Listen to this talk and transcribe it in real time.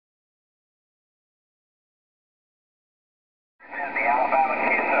County, Alabama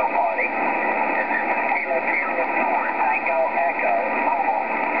QSO party. This is Kilo Kilo 4 Tango Echo Mobile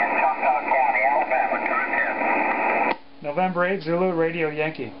in Choctaw County, Alabama. Transcieve. November 8 Zulu Radio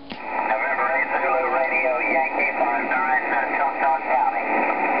Yankee. November 8 Zulu Radio Yankee 59 Choctaw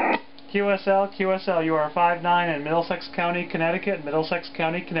County. QSL, you are 59 in Middlesex County, Connecticut, Middlesex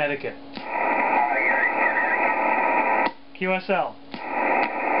County, Connecticut. You're in Connecticut. QSL.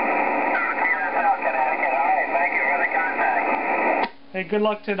 Hey, good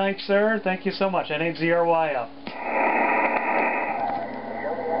luck tonight, sir. Thank you so much. N8ZRYF.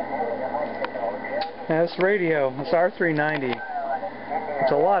 This radio, this R-390,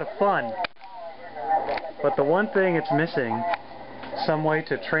 it's a lot of fun. But the one thing it's missing, some way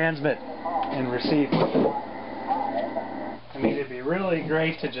to transmit and receive. I mean, it'd be really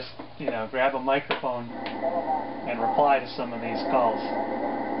great to just, grab a microphone and reply to some of these calls.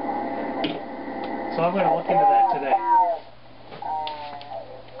 So I'm going to look into that today.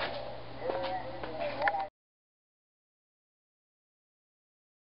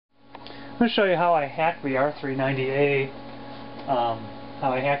 I'm going to show you how I hacked the R-390A,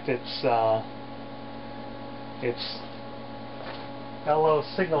 how I hacked its LO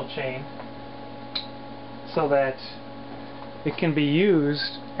signal chain so that it can be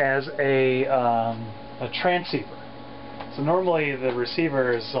used as a transceiver. So normally the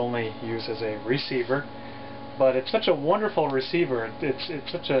receiver is only used as a receiver, but it's such a wonderful receiver.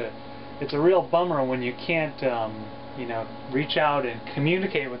 It's a real bummer when you can't reach out and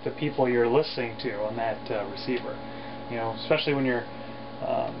communicate with the people you're listening to on that receiver. Especially when you're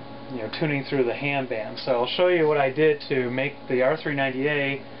tuning through the ham band. So I'll show you what I did to make the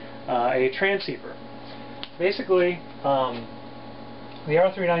R-390A a transceiver. Basically, the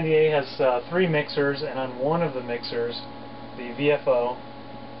R-390A has 3 mixers, and on one of the mixers, the VFO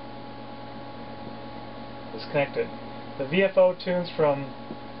is connected. The VFO tunes from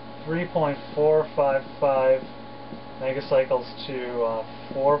 3.455 megacycles to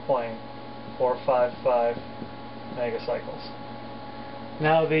 4.455 megacycles.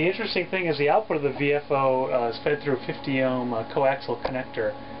 Now the interesting thing is the output of the VFO is fed through a 50 ohm coaxial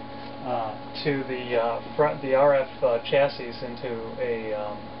connector to the RF chassis into a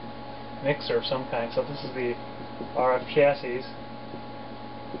mixer of some kind. So this is the RF chassis.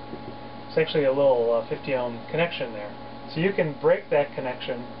 It's actually a little 50 ohm connection there. So you can break that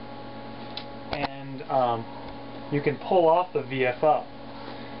connection and you can pull off the VFO.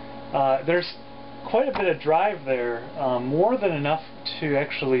 There's quite a bit of drive there, more than enough to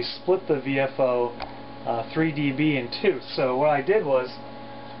actually split the VFO 3 dB in two. So what I did was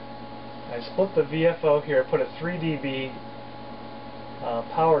I split the VFO here, put a 3 dB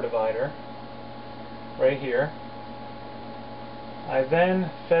power divider right here. I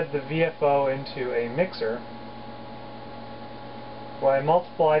then fed the VFO into a mixer where I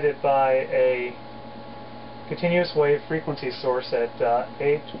multiplied it by a continuous wave frequency source at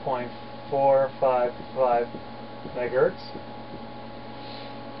 8.455 megahertz.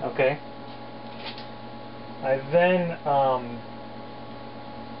 Okay. I then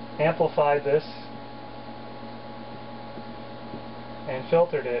amplified this and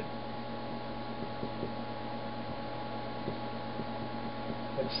filtered it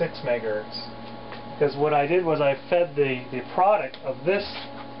at 6 megahertz. Because what I did was I fed the product of this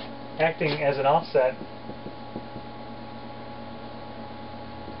acting as an offset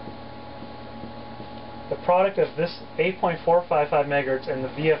the product of this 8.455 megahertz and the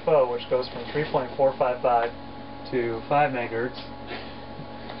VFO, which goes from 3.455 to 5 megahertz.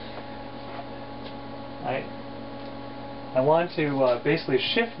 I want to basically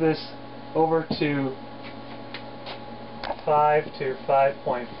shift this over to 5 to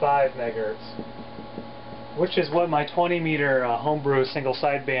 5.5 megahertz, which is what my 20 meter homebrew single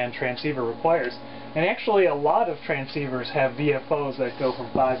sideband transceiver requires. And actually a lot of transceivers have VFOs that go from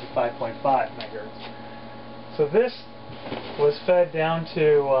 5 to 5.5 megahertz. So this was fed down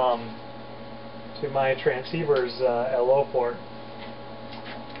to my transceiver's LO port.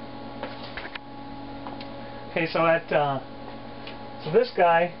 Okay, so so this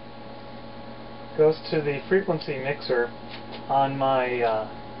guy goes to the frequency mixer on my.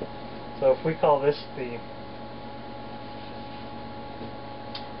 So if we call this this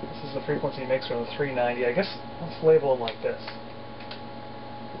is the frequency mixer on the 390. I guess let's label them like this.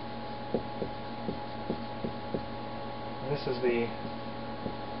 This is the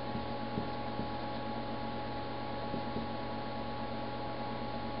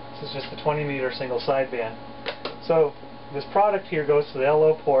just the 20 meter single sideband. So this product here goes to the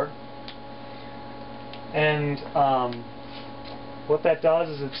LO port, and what that does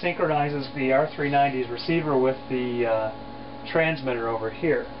is it synchronizes the R-390's receiver with the transmitter over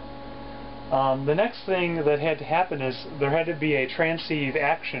here. The next thing that had to happen is there had to be a transceive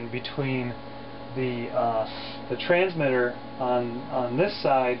action between the transmitter on this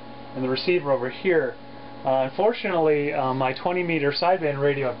side and the receiver over here. Unfortunately, my 20-meter sideband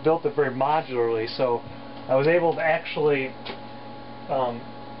radio, I've built it very modularly, so I was able to actually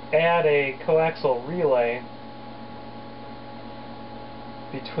add a coaxial relay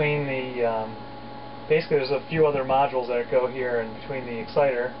between the basically there's a few other modules that go here and between the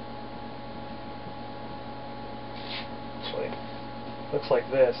exciter. Actually, looks like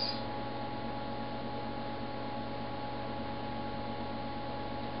this.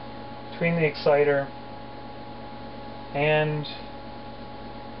 Between the exciter and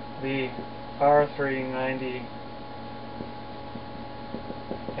the R-390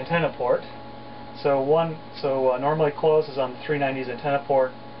 antenna port. So normally closed is on the 390's antenna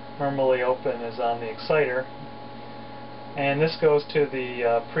port, normally open is on the exciter, and this goes to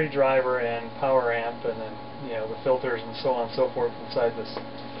the pre-driver and power amp, and then the filters and so on and so forth inside this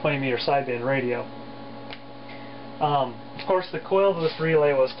 20-meter sideband radio. Of course, the coil of this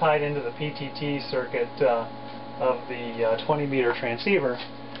relay was tied into the PTT circuit of the 20-meter transceiver.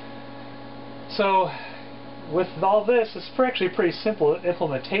 So with all this, it's actually a pretty simple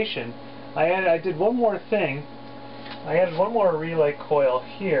implementation. I did one more thing. I added one more relay coil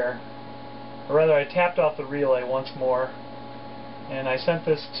here, or rather I tapped off the relay once more, and I sent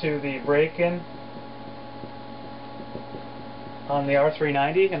this to the break-in on the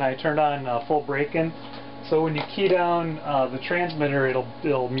R-390, and I turned on full break-in. So when you key down the transmitter,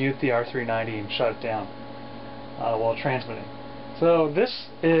 it'll mute the R-390 and shut it down while transmitting. So this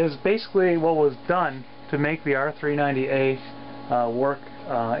is basically what was done to make the R-390A work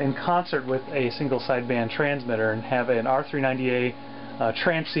in concert with a single sideband transmitter and have an R-390A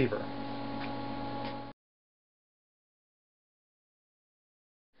transceiver.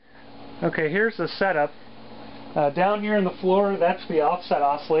 Okay, here's the setup. Down here on the floor, that's the offset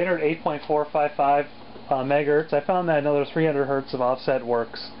oscillator at 8.455 megahertz. I found that another 300 hertz of offset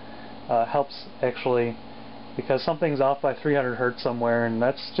works. Helps actually, because something's off by 300 hertz somewhere, and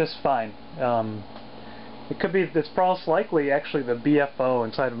that's just fine. It could be, it's most likely actually the BFO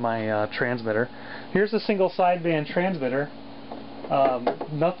inside of my transmitter. Here's a single sideband transmitter.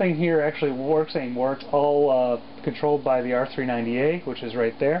 Nothing here actually works anymore. It's all controlled by the R-390A, which is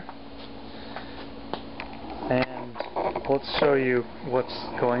right there. And let's show you what's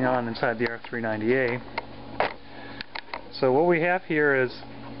going on inside the R-390A. So what we have here is,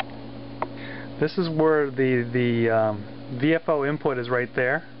 this is where the VFO input is right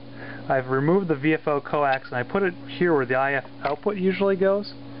there. I've removed the VFO coax and I put it here where the IF output usually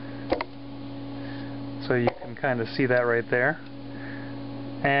goes. So you can kind of see that right there.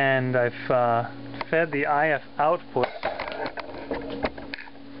 And I've fed the IF output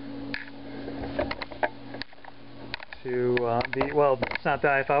to well, it's not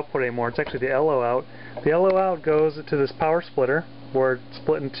the IF output anymore, it's actually the LO out. The LO out goes to this power splitter where it's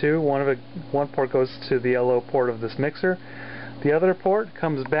split in two. One port goes to the LO port of this mixer. The other port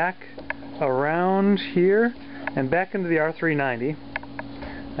comes back around here and back into the R-390.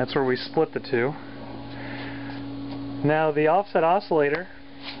 That's where we split the two. Now the offset oscillator,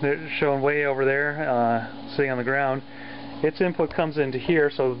 shown way over there, sitting on the ground, its input comes into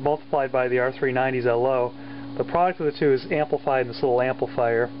here, so multiplied by the R-390's LO. The product of the two is amplified in this little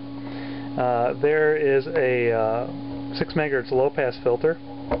amplifier. There is a 6 megahertz low-pass filter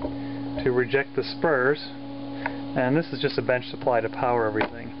to reject the spurs, and this is just a bench supply to power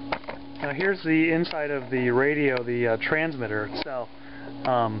everything. Now here's the inside of the radio, the transmitter itself.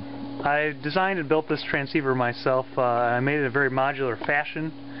 I designed and built this transceiver myself. I made it in a very modular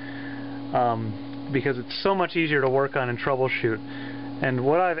fashion because it's so much easier to work on and troubleshoot. And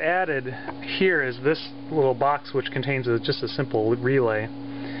what I've added here is this little box which contains just a simple relay.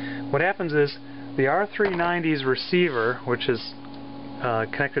 What happens is the R-390's receiver, which is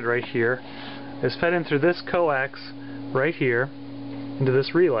connected right here, is fed in through this coax right here into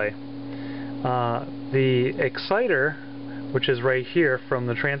this relay. The exciter, which is right here from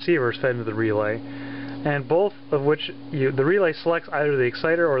the transceiver, is fed into the relay, and both of which the relay selects either the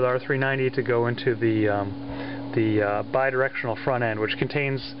exciter or the R-390 to go into the bidirectional front end, which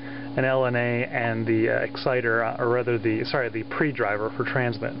contains an LNA and the exciter, or rather the pre-driver for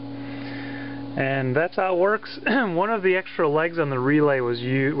transmit. And that's how it works. One of the extra legs on the relay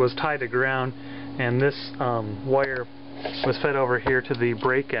was tied to ground, and this wire was fed over here to the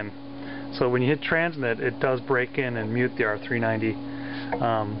break-in. So when you hit transmit, it does break in and mute the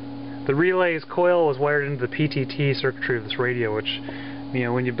R-390. The relay's coil was wired into the PTT circuitry of this radio, which You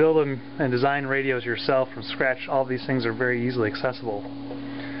know, when you build them and design radios yourself from scratch, all these things are very easily accessible.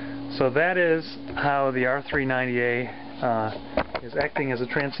 So that is how the R-390A is acting as a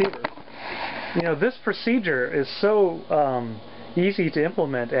transceiver. You know, this procedure is so easy to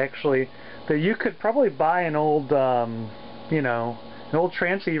implement, actually, that you could probably buy an old, you know, an old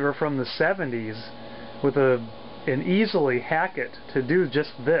transceiver from the 70s with and easily hack it to do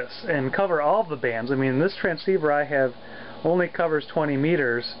just this and cover all of the bands. I mean, this transceiver I have only covers 20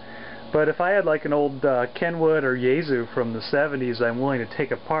 meters, but if I had like an old Kenwood or Yaesu from the 70s I'm willing to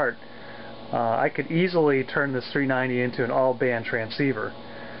take apart, I could easily turn this 390 into an all-band transceiver.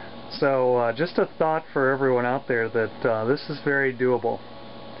 So just a thought for everyone out there that this is very doable.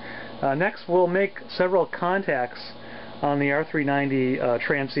 Next we'll make several contacts on the R-390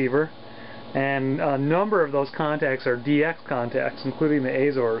 transceiver, and a number of those contacts are DX contacts, including the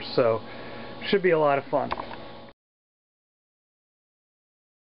Azors, so should be a lot of fun.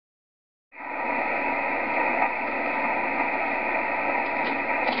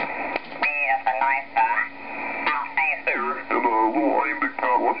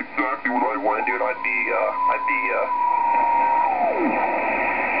 That's exactly what I want, dude. I'd be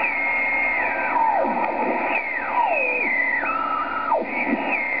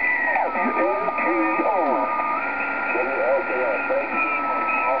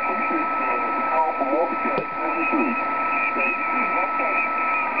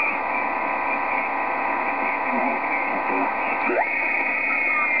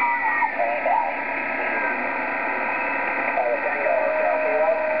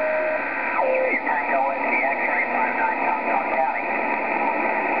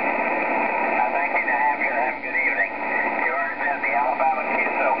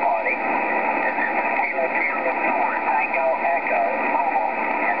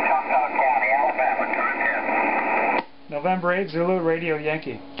November 8 Zulu Radio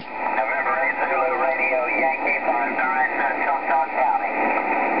Yankee. November 8 Zulu Radio Yankee 59 Choctaw County.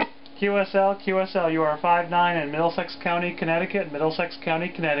 QSL, QSL, you are 59 in Middlesex County, Connecticut, Middlesex County,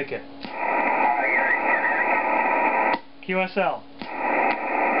 Connecticut. You're in Connecticut. QSL. QSL,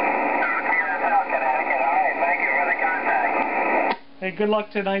 Connecticut. All right, thank you for the contact. Hey, good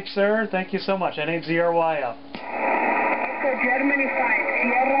luck tonight, sir. Thank you so much. N8ZRY up. Germany 5,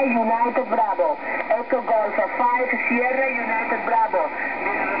 Sierra United Bravo. Echo Golf 5, Sierra United Bravo.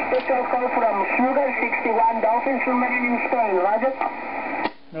 Special call from Sugar 61 Dolphin Submarine in Spain. Roger.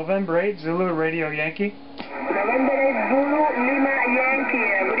 November 8 Zulu Radio Yankee. November 8 Zulu Lima Yankee.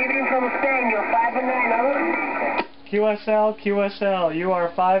 Good evening from Spain. You're 5 and 9. Over. QSL, QSL, you are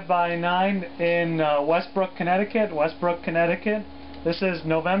 5/9 in Westbrook, Connecticut. Westbrook, Connecticut. This is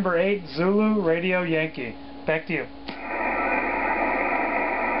November 8 Zulu Radio Yankee. Back to you.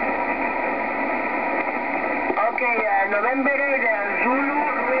 Okay, November 8, Zulu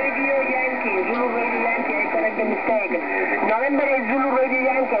Radio Yankee. Zulu Radio Yankee, I correct the mistake. November 8, Zulu Radio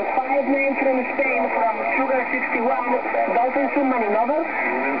Yankee, 5-9 from Spain, from Sugar 61, Dolphin Submarine, over.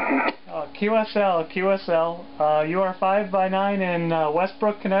 QSL, QSL, you are 5/9 in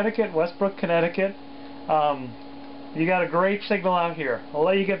Westbrook, Connecticut. Westbrook, Connecticut. You got a great signal out here. I'll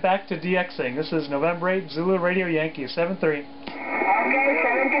let you get back to DXing. This is November 8, Zulu Radio Yankee, 7-3. Okay,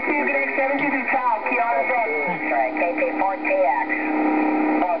 72, Greg, 72 South, X-ray, KT4TX.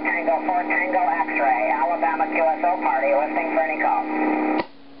 Oh, Tango 4 Tango X-ray, Alabama QSO party, listening for any call.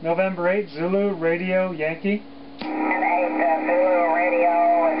 November 8 Zulu Radio Yankee. And 8 Zulu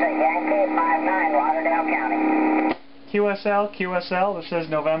Radio is a Yankee 59 Lauderdale County. QSL, QSL, this is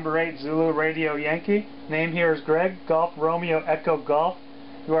November 8 Zulu Radio Yankee. Name here is Greg, Golf Romeo Echo Golf.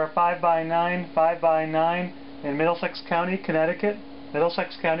 You are 5/9 in Middlesex County, Connecticut.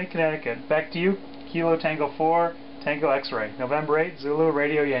 Middlesex County, Connecticut. Back to you, Kilo Tango 4, Tango X-ray. November 8 Zulu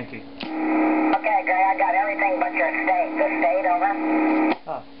Radio Yankee. Okay, Greg, I got everything but your state. The state, over?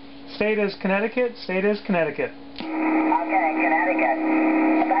 State is Connecticut. State is Connecticut. Okay, Connecticut.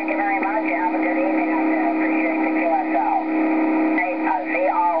 Thank you very much. Have a good evening out there. Appreciate the QSL. 8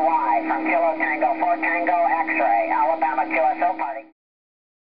 ZRY from Kilo Tango 4 Tango X-ray, Alabama QSO party.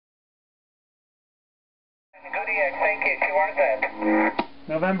 Good evening. Thank you. You are good.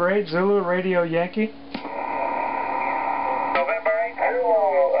 November 8 Zulu Radio Yankee. November 8 Zulu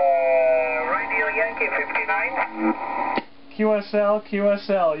Radio Yankee 59. QSL,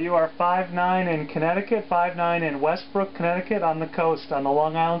 QSL, you are 5/9 in Connecticut, 5/9 in Westbrook, Connecticut, on the coast, on the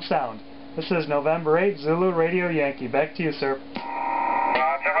Long Island Sound. This is November 8 Zulu Radio Yankee. Back to you, sir.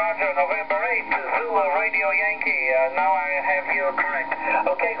 Roger, Roger. November 8 Zulu Radio Yankee. Now I have you correct.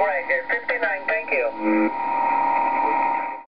 Okay, Greg. 59. Thank you.